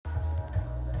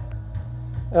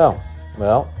Oh,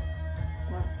 well,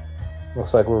 What?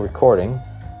 looks like we're recording.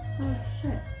 Oh,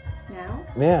 shit. Now?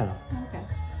 Yeah. Okay.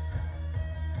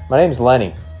 My name's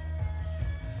Lenny.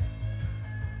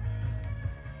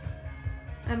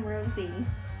 I'm Rosie.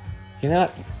 You're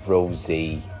not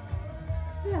Rosie.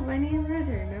 Yeah, Lenny and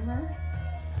Rosie, remember?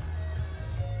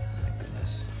 My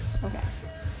goodness. Okay.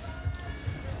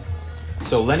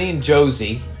 So Lenny and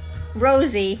Josie.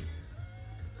 Rosie.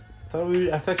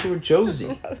 I thought you were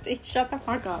Josie. Rosie, shut the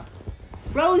fuck up.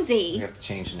 Rosie. We have to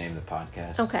change the name of the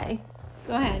podcast. Okay.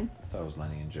 Go ahead. I thought it was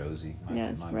Lenny and Josie. No,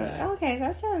 it's my Rosie. bad. Okay,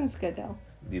 that sounds good though.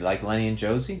 Do you like Lenny and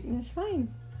Josie? That's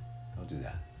fine. I'll do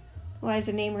that. Why does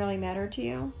the name really matter to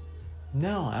you?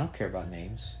 No, I don't care about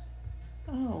names.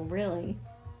 Oh, really?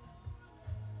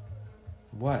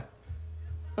 What?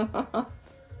 I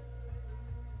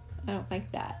don't like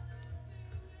that.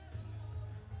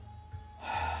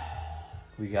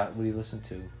 What do you listen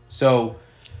to? So,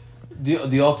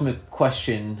 the ultimate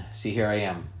question. See, here I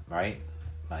am, right?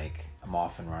 Like I'm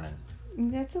off and running.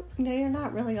 No, you're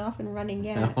not really off and running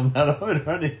yet. No, I'm not off and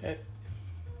running yet.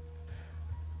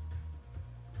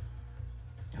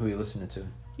 Who are you listening to?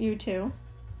 You too.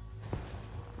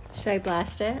 Should I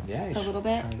blast it? Yeah, you a should little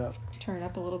bit. Turn it up. Turn it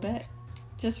up a little bit,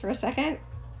 just for a second.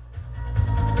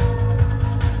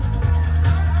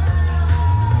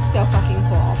 So fucking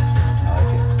cool. I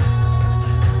like it.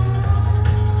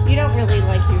 You don't really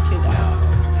like U2 though. No.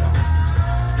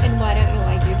 And why don't you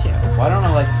like U2? Why don't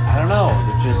I like? I don't know.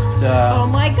 They're just. Oh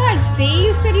my god! See,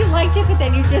 you said you liked it, but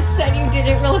then you just said you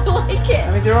didn't really like it.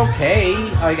 I mean, they're okay.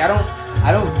 Like I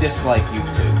don't dislike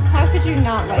U2, How could you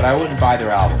not like it? but I wouldn't buy their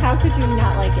album. How could you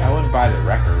not like I it? wouldn't buy their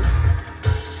record.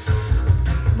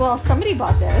 Well, somebody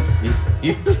bought this.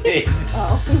 You did.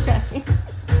 Oh, okay.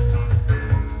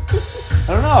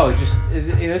 I don't know.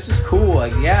 This is cool.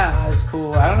 Like, yeah, it's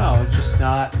cool. I don't know. It's just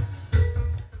not.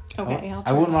 Okay,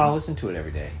 I wouldn't want to listen to it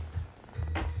every day.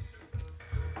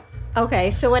 Okay,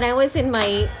 so when I was in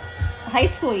my high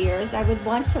school years, I would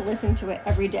want to listen to it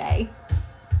every day.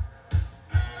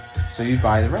 So you'd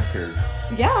buy the record.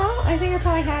 Yeah, I think I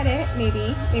probably had it.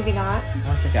 Maybe not. I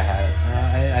don't think I had it.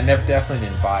 I never definitely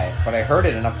didn't buy it, but I heard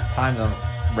it enough times on the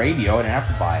radio. I didn't have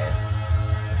to buy it.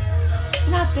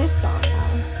 Not this song, though.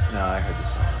 No, I heard the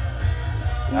song.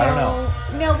 No, I don't know.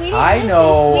 No, we didn't. I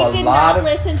know we a did lot not of-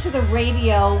 listen to the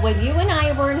radio when you and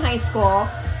I were in high school.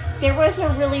 There was no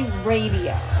really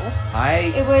radio.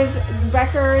 It was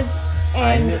records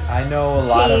and I know a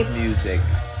lot of tapes. music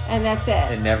And that's it.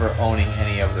 and never owning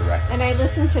any of the records. And I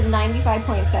listened to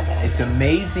 95.7. It's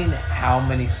amazing how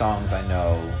many songs I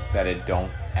know that I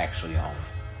don't actually own.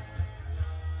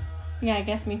 Yeah, I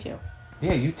guess me too.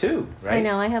 Yeah, you too, right? I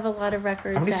know. I have a lot of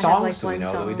records. How many that songs have like do we one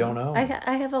know that we song. don't know?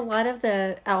 I have a lot of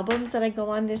the albums that I go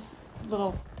on this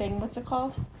little thing. What's it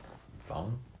called?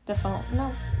 Phone? The phone?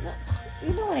 No, you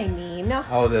know what I mean. No,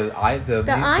 Oh, the iPod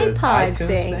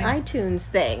iTunes iTunes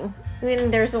thing.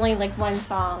 And there's only like one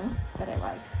song that I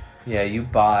like. Yeah, you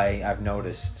buy. I've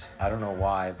noticed. I don't know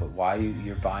why, but why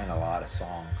you're buying a lot of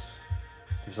songs.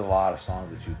 There's a lot of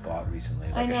songs that you bought recently.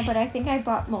 I know, but I think I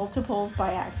bought multiples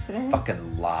by accident.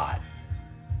 Fucking lot.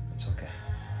 It's okay.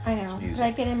 I know. It's music. But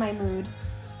I get in my mood.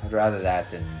 I'd rather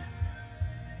that than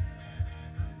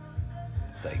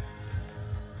like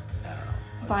I don't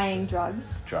know. Buying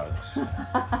drugs. Drugs.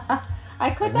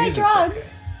 I could The buy music's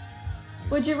drugs. okay.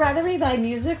 Would you rather me buy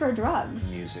music or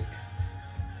drugs? Music.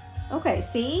 Okay,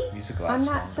 see? Music I'm lasts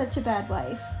not longer. such a bad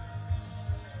wife.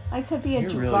 I could be a You're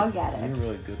drug really, addict. You're a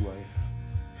really good wife.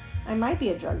 I might be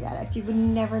a drug addict. You would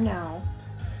never know.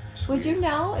 It's Would you weird.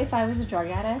 know if I was a drug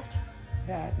addict?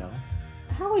 Yeah, I'd know.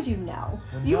 How would you know?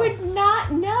 Wouldn't You know. would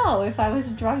not know if I was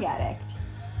a drug addict.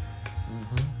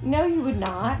 Mm-hmm. No, you would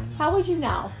not. How would you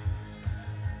know?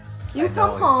 You I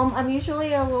come know. home. I'm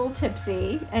usually a little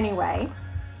tipsy anyway,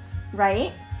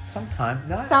 right? Sometimes.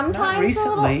 Not Sometimes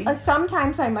recently. a little.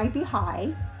 Sometimes I might be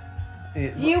high.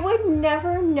 It- You would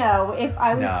never know if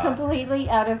I was No. completely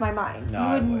out of my mind. No, You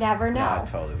I would never know. No, I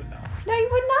totally would know. No, you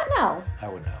would not know. I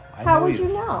would know. How would you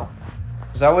know?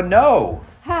 Because I would know.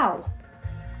 How?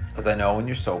 Because I know when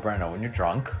you're sober. I know when you're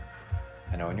drunk.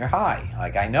 I know when you're high.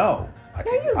 Like, I know.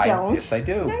 No, you don't. Yes, I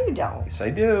do. No, you don't. Yes, I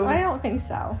do. I don't think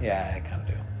so. Yeah, I kind of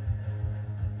do.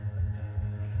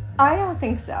 I don't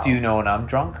think so. Do you know when I'm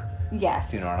drunk?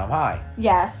 Yes. Do you know when I'm high?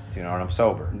 Yes. Do you know when I'm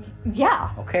sober?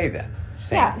 Yeah. Okay, then.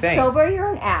 Same Yeah. thing. Sober,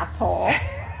 you're an asshole.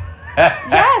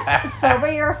 Yes.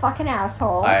 Sober, you're a fucking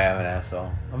asshole. I am an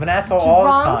asshole. I'm an asshole all the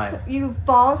Drunk, time. you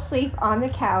fall asleep on the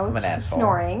couch I'm an asshole.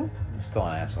 snoring. I'm still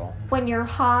an asshole. When you're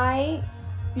high,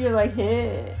 you're like,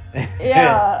 hey,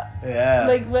 yeah, Yeah.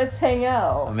 like let's hang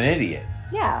out. I'm an idiot.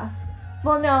 Yeah.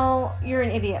 Well, no, you're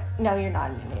an idiot. No, you're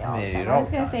not an idiot all the time. I was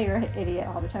going to say you're an idiot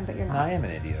all the time, but you're not. No, I am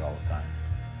an idiot all the time.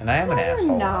 And I am an asshole.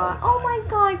 You're not. Oh my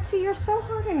God. See, you're so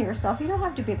hard on yourself. You don't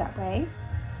have to be that way.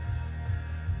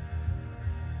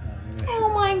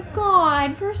 Oh my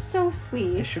God. You're so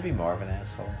sweet. You should be more of an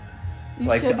asshole. You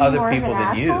like to other people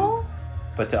than you.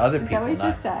 But to other people, is that what you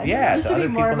just said? Yeah, you to other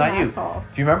people, not you.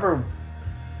 Do you remember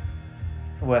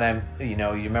when you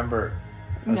remember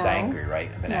I was angry,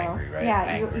 right? I've been angry, right?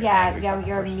 Yeah,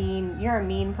 you're mean. You're a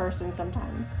mean person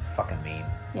sometimes. It's fucking mean.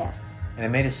 Yes. And I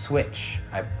made a switch.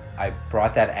 I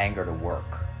brought that anger to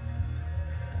work.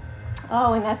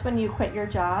 Oh, and that's when you quit your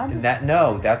job? And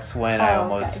that's when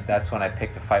that's when I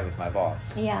picked a fight with my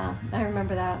boss. Yeah, I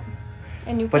remember that.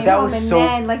 And you came home, and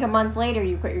then like a month later,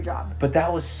 you quit your job. But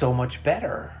that was so much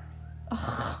better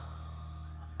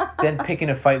than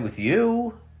picking a fight with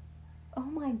you. Oh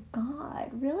my God!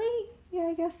 Really? Yeah,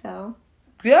 I guess so.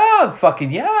 Yeah,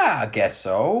 I guess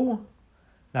so.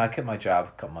 No, I quit my job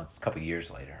a couple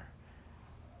years later.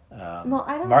 Well,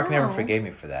 I don't know. Mark never forgave me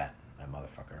for that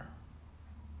motherfucker.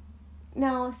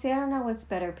 No, see, I don't know what's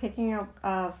better, picking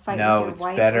a fight with your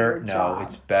wife or your job. No,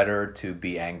 it's better to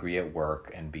be angry at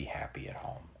work and be happy at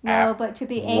home. No, but to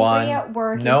be angry at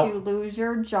work is you lose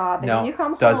your job, and then you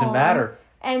come home. Doesn't matter.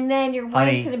 And then your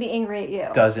wife's going to be angry at you.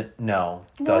 No,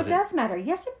 it does matter.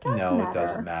 Yes, it does matter. No, it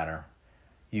doesn't matter.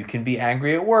 You can be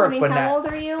angry at work, how old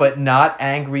are you? But not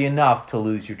angry enough to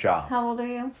lose your job. How old are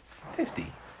you?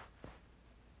 50.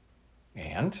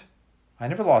 And I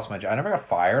never lost my job. I never got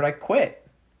fired. I quit.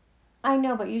 I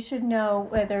know, but you should know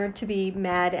whether to be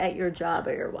mad at your job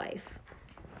or your wife.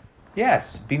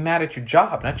 Yes, be mad at your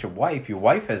job, not your wife. Your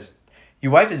wife has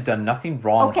done nothing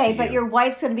wrong to you. Okay, but your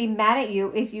wife's going to be mad at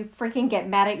you if you freaking get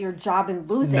mad at your job and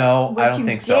lose it. No, I don't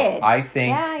think so. I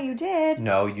think... Yeah, you did.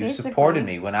 No, you supported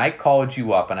me. When I called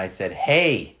you up and I said,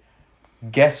 hey,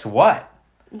 guess what?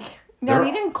 No,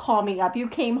 you didn't call me up. You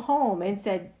came home and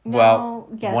said, no,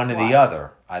 guess what? One or the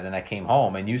other. Then I came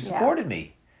home and you supported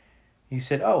me. You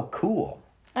said, oh, cool.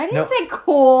 I didn't say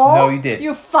cool. No, you did.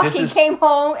 You fucking came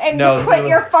home and you quit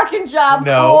your fucking job.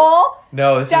 No. Cool.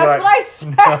 No, that's what I said.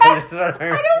 No, that's what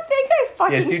I don't think I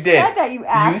fucking said that, you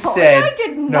asshole. You said, I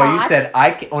did not. No, you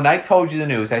said, when I told you the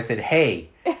news, I said, hey.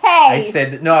 Hey. I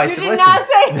said, no, I said, listen. You did not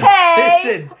say, hey.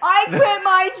 Listen. I quit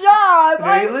my job.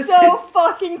 I'm so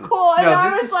fucking cool. And I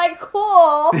was like,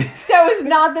 cool. That was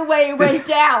not the way it went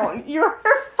down. You're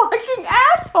a fucking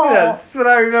asshole. Yeah, that's what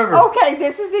I remember. Okay,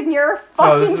 this is in your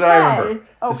fucking head.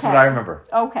 This is what I remember.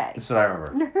 Okay. This is what I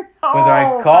remember. Whether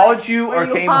I called you or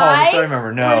came home, this is what I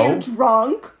remember. No. Were you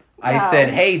drunk? I said,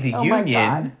 hey, the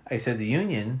union. I said, the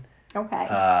union.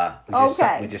 Okay.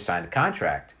 We just signed a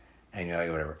contract. And you're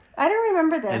like, whatever. I don't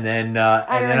remember this. And then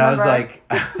I was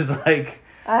like,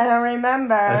 I don't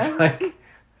remember.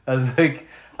 I was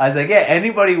like, yeah,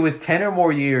 anybody with 10 or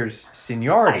more years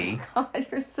seniority. Oh God,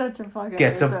 you're such a fucking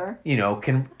loser.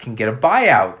 Can get a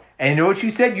buyout. And you know what you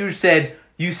said? You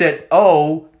said,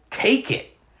 oh, take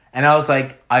it. And I was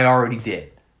like, I already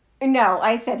did. No,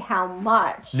 I said how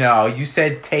much. No, you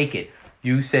said take it.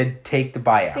 You said take the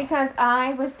buyout. Because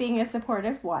I was being a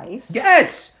supportive wife.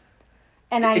 Yes.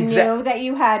 And I knew that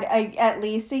you had at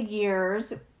least a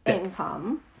year's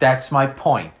income. That's my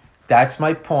point. But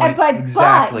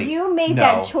you made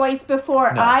that choice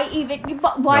before I even...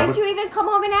 Why did you even come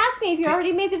home and ask me if you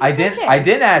already made the decision? I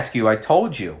didn't ask you. I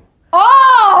told you.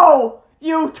 Oh!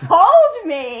 You told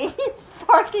me! You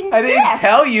fucking dick. I didn't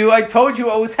tell you. I told you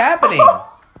what was happening.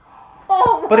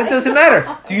 But it doesn't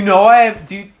matter. Do you know why I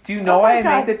made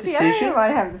that decision? I didn't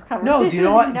want to have this conversation. No, do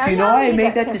you know why I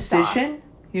made that decision?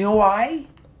 You know why?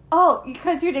 Oh,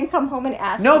 because you didn't come home and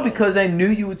ask me. No, because I knew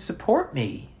you would support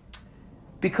me.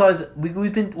 Because we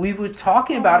were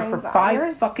talking about it for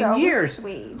 5 fucking years.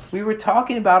 Sweet. We were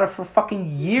talking about it for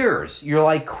fucking years. You're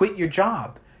like, quit your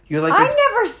job. You're like, I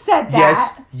never said that.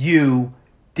 Yes, you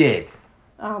did.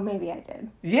 Oh, maybe I did.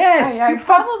 Yes, I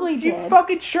probably did. You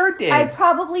fucking sure did. I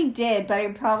probably did, but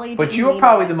I probably didn't. But you were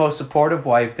probably the most supportive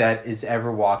wife that has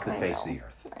ever walked the face of the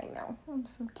earth. I know. I'm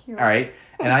so cute. All right,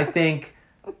 and I think,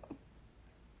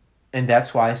 and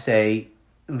that's why I say,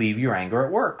 leave your anger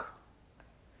at work,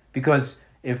 because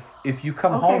if you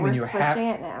come home and you're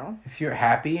happy, if you're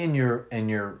happy and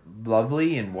you're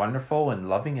lovely and wonderful and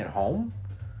loving at home,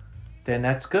 then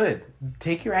that's good.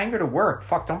 Take your anger to work.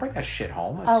 Fuck, don't bring that shit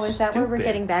home. Is that where we're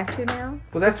getting back to now?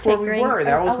 Well, that's where we were. Is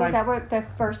that where the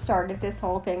first start of this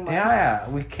whole thing was? Yeah,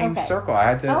 we came circle. I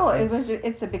had to. Oh,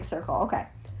 it's a big circle. Okay.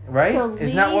 Right? So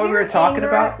isn't that what we were talking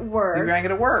about? Leave your anger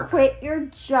to work. Quit your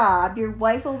job. Your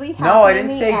wife will be happy. No, I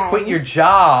didn't say quit your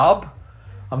job.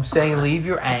 I'm saying leave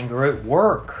your anger at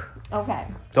work. Okay.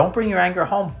 Don't bring your anger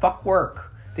home. Fuck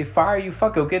work. They fire you.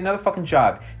 Fuck, go get another fucking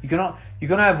job. You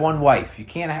can have one wife. You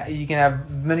can have as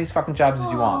many fucking jobs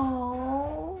as you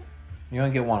want. You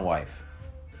only get one wife.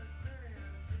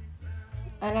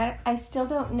 And I still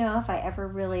don't know if I ever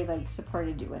really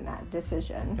supported you in that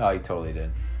decision. Oh, you totally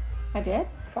did. I did?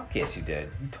 Fuck yes, you did.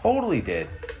 You totally did.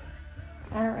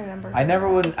 I don't remember. I never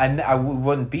would. I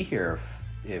wouldn't be here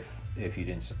if you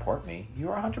didn't support me. You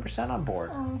were 100% on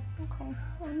board. Oh, okay.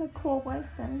 I'm a cool wife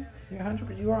then. You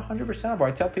are 100% on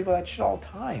board. I tell people that shit all the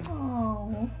time.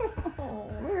 Oh,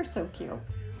 you're so cute.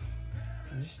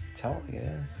 I just tell it like it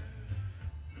is.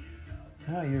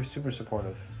 No, you're super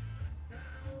supportive.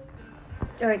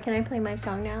 All right, can I play my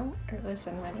song now? Or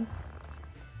listen, ready?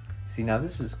 See, now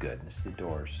this is good. This is the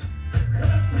Doors.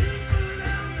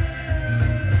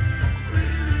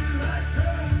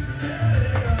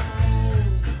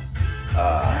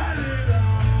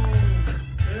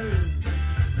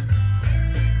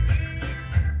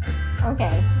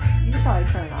 Okay, you can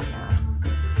probably turn it off now.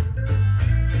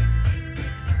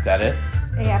 Is that it?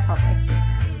 Yeah, probably.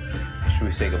 Should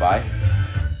we say goodbye?